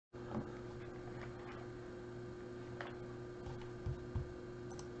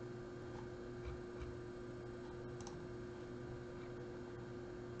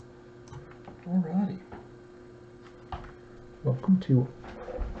Alrighty. Welcome to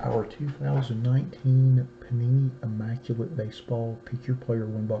our 2019 Panini Immaculate Baseball Pick Your Player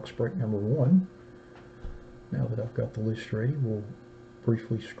One Box Break number 1. Now that I've got the list ready, we'll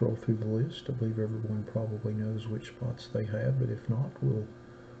briefly scroll through the list. I believe everyone probably knows which spots they have, but if not, we'll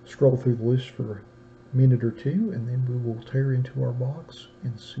scroll through the list for a minute or two, and then we will tear into our box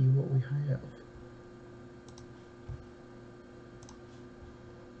and see what we have.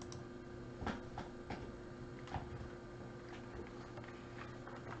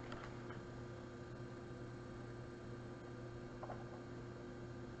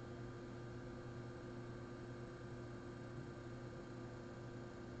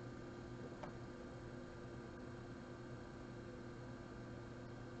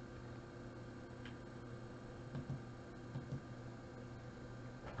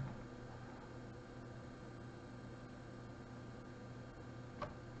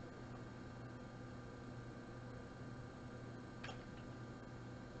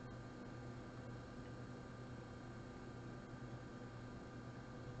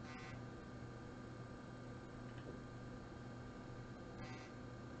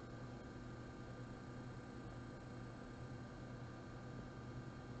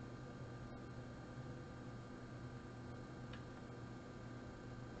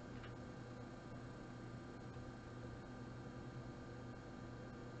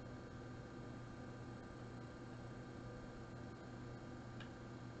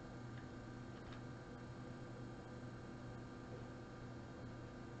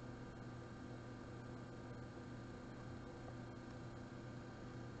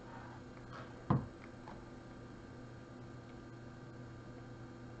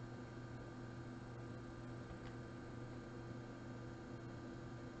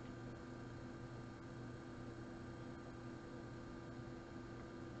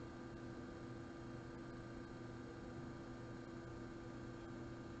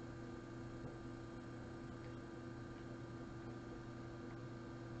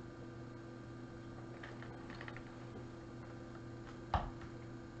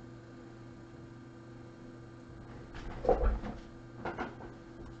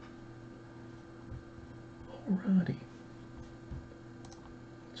 Alrighty.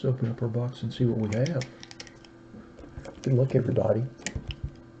 Let's open up our box and see what we have. Good luck, everybody.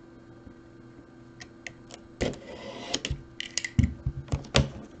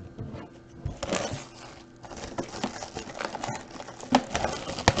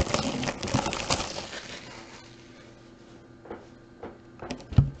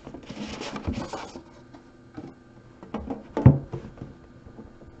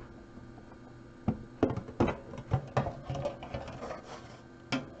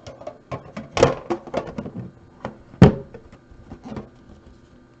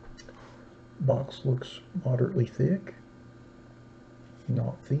 Box looks moderately thick,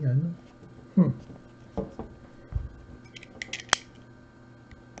 not thin.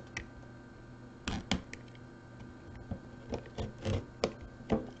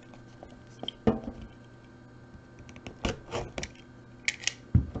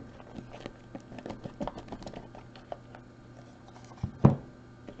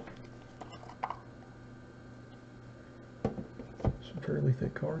 Some fairly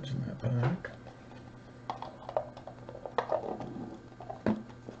thick cards in that pack.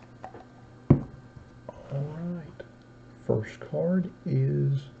 Alright, first card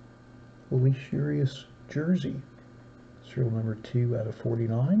is Luis Urias jersey, serial number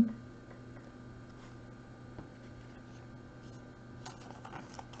 2/49.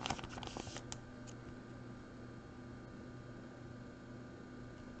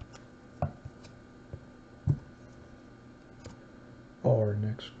 Our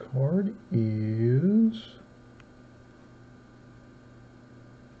next card is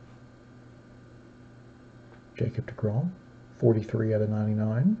Jacob DeGrom,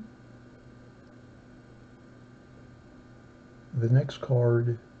 43/99. The next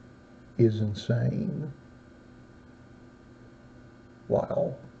card is insane.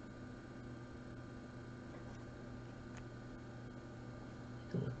 Wow.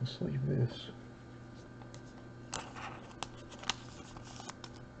 Let's leave this.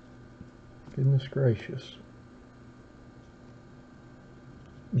 Goodness gracious.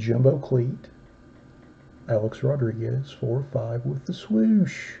 Jumbo cleat. Alex Rodriguez, 4/5 with the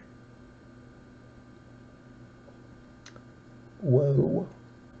swoosh. Whoa.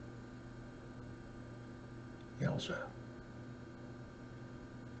 Yowza.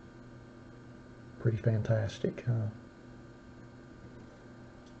 Pretty fantastic, huh?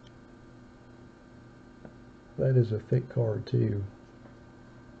 That is a thick card, too.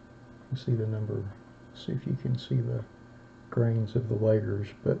 can see the number, see if you can see the grains of the layers,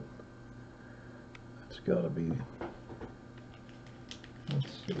 but it's got to be,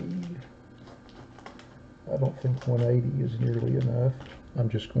 let's see, I don't think 180 is nearly enough. I'm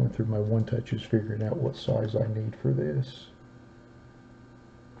just going through my one-touches figuring out what size I need for this.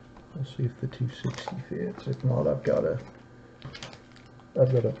 We'll see if the 260 fits. If not, I've got a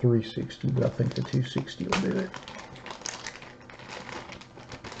 360, but I think the 260 will do it.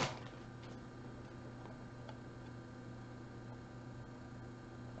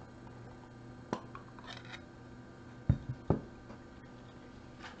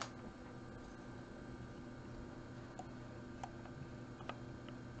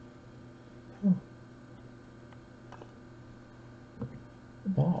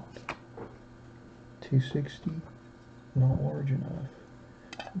 Not 260, not large enough.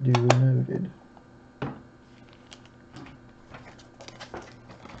 Duly noted.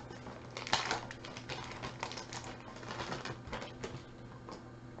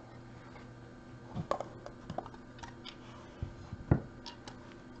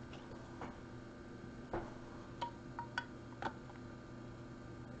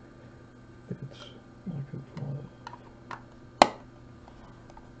 It's like a glove.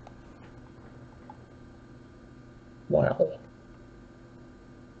 Wow.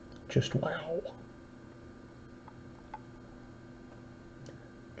 Just wow.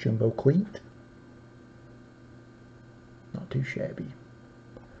 Jumbo cleat. Not too shabby.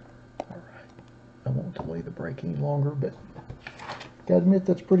 Alright. I won't delay the break any longer, but gotta admit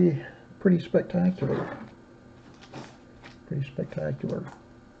that's pretty spectacular. Pretty spectacular.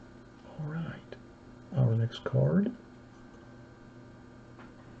 Alright. Our next card.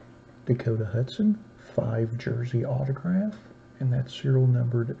 Dakota Hudson, 5 jersey autograph, and that's serial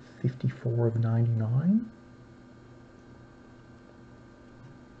numbered 54 of 99.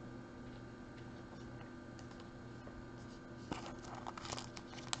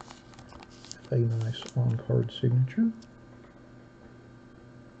 A nice on-card signature.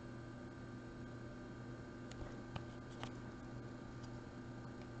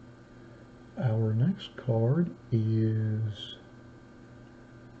 Our next card is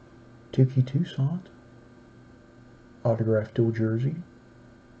Tukey Toussaint, autographed dual jersey,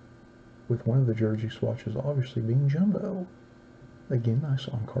 with one of the jersey swatches obviously being jumbo. Again, nice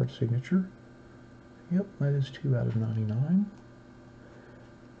on-card signature. Yep, that is 2 out of 99.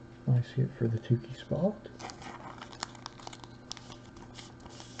 Nice hit for the Tukey spot.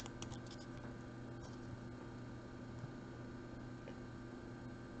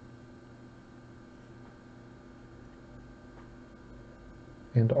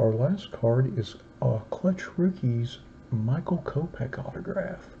 And our last card is Clutch Rookies Michael Kopech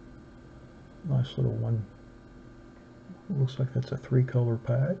autograph. Nice little one. Looks like that's a 3-color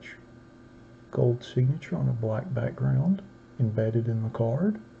patch. Gold signature on a black background embedded in the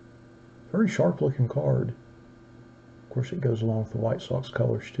card. Very sharp looking card. Of course it goes along with the White Sox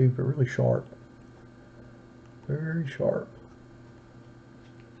colors too, but really sharp. Very sharp.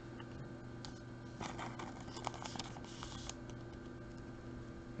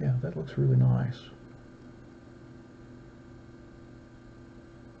 Yeah, that looks really nice.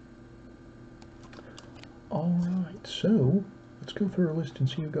 Alright, so let's go through our list and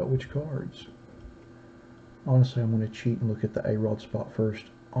see who got which cards. Honestly, I'm going to cheat and look at the A-Rod spot first.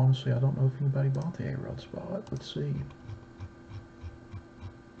 Honestly, I don't know if anybody bought the A-Rod spot. Let's see.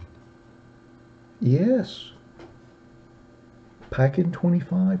 Yes. Packin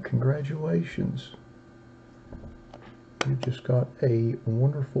 25, congratulations. We've just got a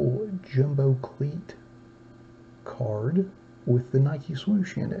wonderful jumbo cleat card with the Nike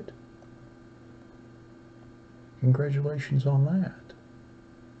swoosh in it. Congratulations on that.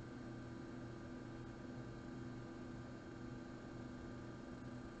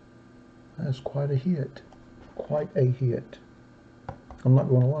 That's quite a hit. Quite a hit. I'm not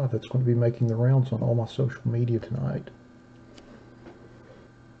going to lie, that's going to be making the rounds on all my social media tonight.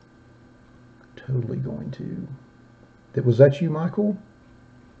 Totally going to. Was that you, Michael?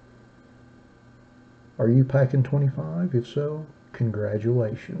 Are you packing 25? If so,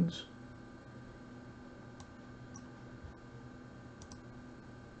 congratulations.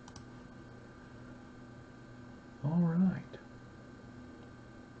 All right.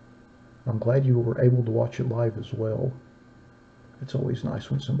 I'm glad you were able to watch it live as well. It's always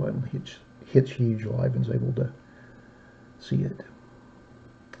nice when somebody hits huge live and is able to see it.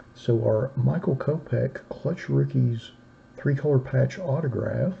 So our Michael Kopech Clutch Rookies 3-color patch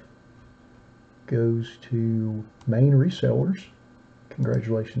autograph goes to Main Resellers.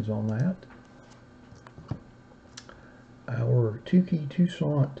 Congratulations on that. Our Tukey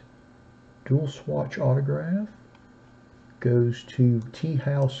Toussaint dual swatch autograph goes to T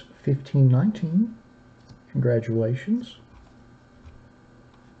House 1519. Congratulations.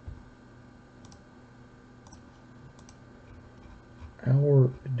 Our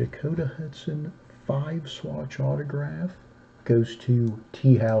Dakota Hudson 5 swatch autograph goes to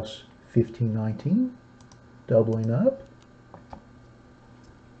T House 1519. Doubling up.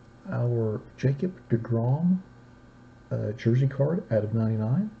 Our Jacob deGrom jersey card out of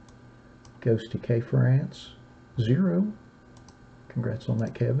 99 goes to K France 0. Congrats on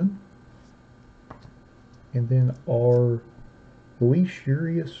that, Kevin. And then our Luis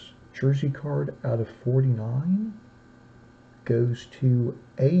Urias jersey card out of 49 goes to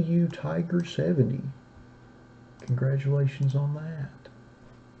AU Tiger 70. Congratulations on that.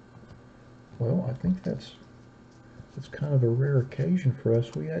 Well, I think that's kind of a rare occasion for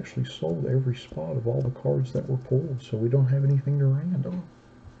us. We actually sold every spot of all the cards that were pulled, so we don't have anything to random.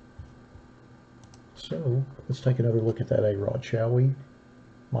 So let's take another look at that A-Rod, shall we?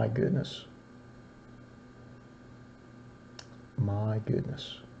 My goodness. My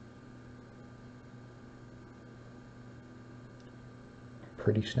goodness.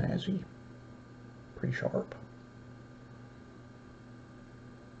 Pretty snazzy. Pretty sharp.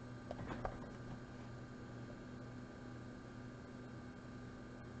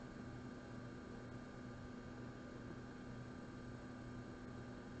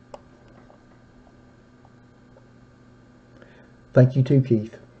 Thank you too,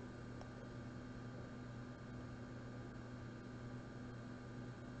 Keith.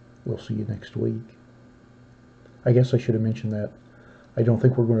 We'll see you next week. I guess I should have mentioned that. I don't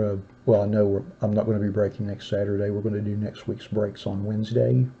think we're going to, well, I know I'm not going to be breaking next Saturday. We're going to do next week's breaks on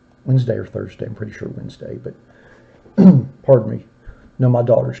Wednesday or Thursday. I'm pretty sure Wednesday, but pardon me. No, my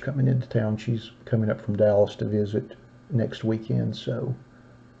daughter's coming into town. She's coming up from Dallas to visit next weekend, so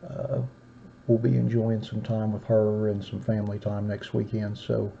we'll be enjoying some time with her and some family time next weekend.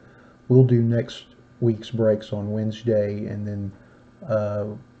 So we'll do next week's breaks on Wednesday, and then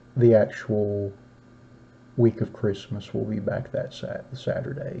the actual week of Christmas will be back that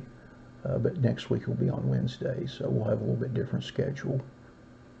Saturday. But next week will be on Wednesday, so we'll have a little bit different schedule.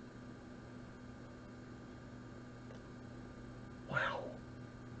 Wow.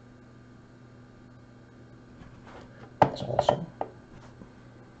 That's awesome.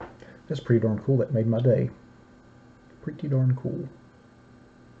 That's pretty darn cool. That made my day. Pretty darn cool.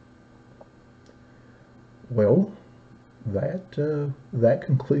 Well, that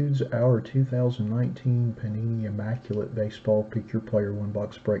concludes our 2019 Panini Immaculate Baseball Pick Your Player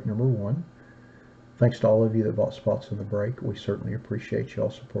 1-box break number 1. Thanks to all of you that bought spots in the break. We certainly appreciate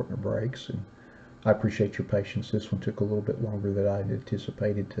y'all supporting the breaks, and I appreciate your patience. This one took a little bit longer than I had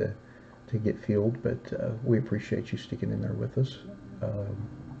anticipated to get filled, but we appreciate you sticking in there with us.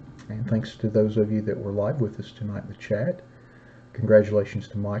 And thanks to those of you that were live with us tonight in the chat. Congratulations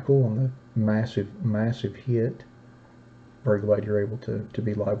to Michael on the massive hit. Very glad you're able to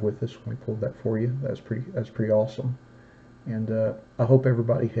be live with us when we pulled that for you. That's pretty awesome. And I hope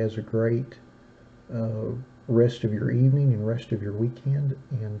everybody has a great rest of your evening and rest of your weekend.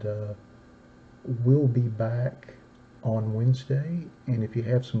 And we'll be back on Wednesday. And if you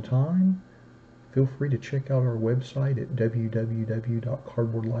have some time, feel free to check out our website at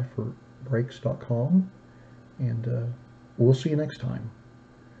www.cardboardliferbreaks.com. And we'll see you next time.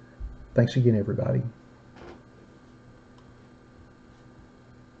 Thanks again, everybody.